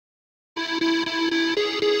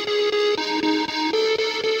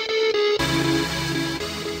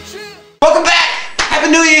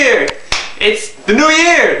The new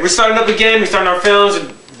year! We're starting up again, we're starting our films,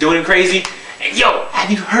 we're doing it crazy. And yo, have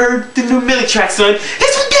you heard the new Milli track, son?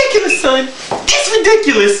 It's ridiculous, son! It's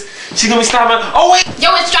ridiculous! She's gonna be stopping. Oh wait!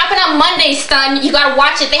 Yo, it's dropping on Monday, son. You gotta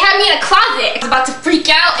watch it. They have me in a closet. I was about to freak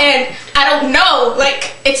out and I don't know.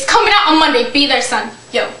 Like, it's coming out on Monday. Be there, son.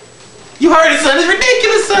 Yo. You heard it, son. It's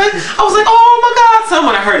ridiculous, son. I was like, oh my God, son,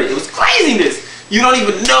 when I heard it. It was craziness. You don't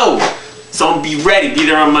even know. So be ready. Be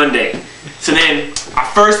there on Monday. So then, our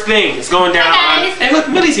first thing is going down on... Hey, look,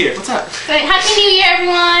 Milli's here. What's up? So, Happy New Year,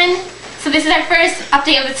 everyone. So this is our first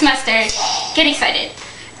update of the semester. Get excited.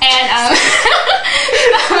 And,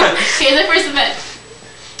 here's our first event.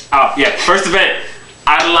 Oh, yeah. First event.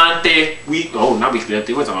 Adelante week... Oh, not weekly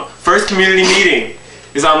update. What's on? First community meeting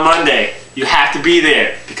is on Monday. You have to be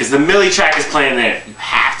there because the Milli track is playing there. You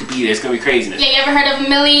have to be there. It's going to be craziness. Yeah, you ever heard of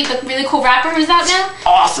Milli, the really cool rapper who's out now?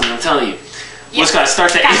 Awesome, I'm telling you. Yeah. What's going to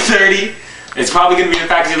start at 8:30. It's probably going to be in the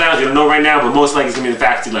faculty lounge. You don't know right now, but most likely it's going to be in the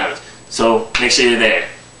faculty lounge. So make sure you're there.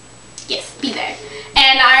 Yes, be there.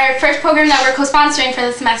 And our first program that we're co-sponsoring for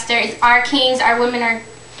the semester is Our Men Are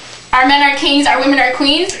Kings, Our Women Are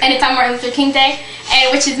Queens, and it's on Martin Luther King Day,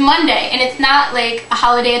 and which is Monday, and it's not like a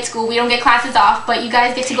holiday at school. We don't get classes off, but you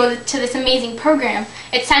guys get to go to this amazing program.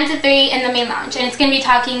 It's 10 to 3 in the main lounge, and it's going to be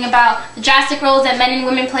talking about the drastic roles that men and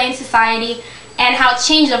women play in society and how it's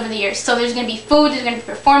changed over the years. So there's going to be food, there's going to be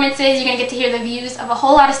performances, you're going to get to hear the views of a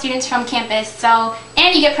whole lot of students from campus, so,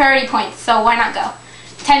 and you get priority points, so why not go?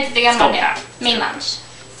 10 to 3 on Monday, main lounge.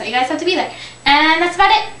 So you guys have to be there. And that's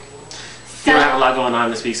about it. So, we don't have a lot going on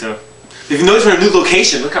this week, so. If you notice, we're in a new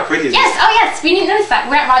location. Look how pretty it is. Yes, oh yes, we didn't notice that.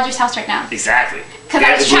 We're at Roger's house right now. Exactly. Because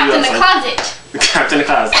I was trapped in the closet. We're trapped in the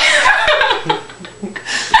closet.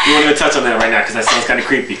 We won't even touch on that right now because that sounds kind of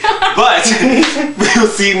creepy. But we'll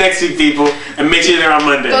see you next week, people. And make sure you're there on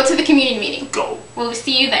Monday. Go to the community meeting. Go. We'll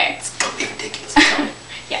see you there. It's going to be ridiculous.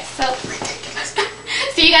 Yes, so. Ridiculous.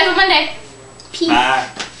 See you guys on Monday. Peace. Bye.